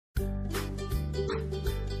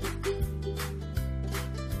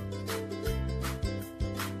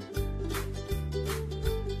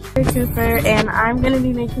Cooper, and I'm going to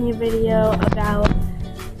be making a video about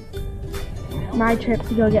my trip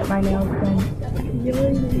to go get my nails done.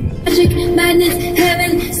 Magic, madness,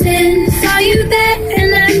 heaven, sin, saw you there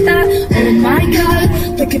and I thought, oh my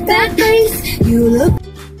god, look at that face, you look.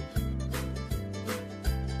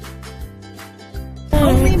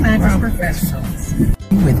 Only mattress professionals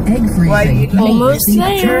with egg-free. Almost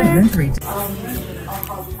there.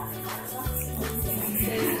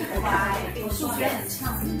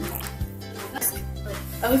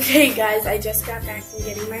 Okay guys, I just got back from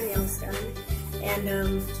getting my nails done,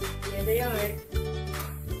 and here they are.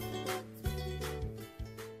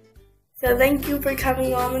 So thank you for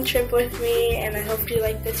coming on the trip with me, and I hope you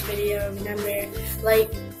like this video. Remember,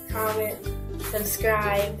 like, comment,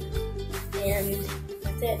 subscribe, and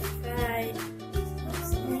that's it. Bye.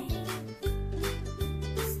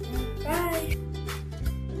 Bye.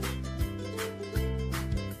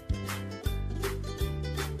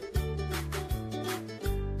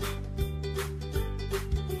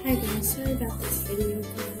 Hi guys, sorry about this video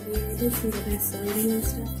quality. I did some of the best lighting and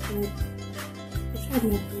stuff, but I tried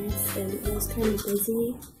my best and it was kind of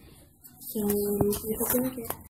busy. So I hope you like it.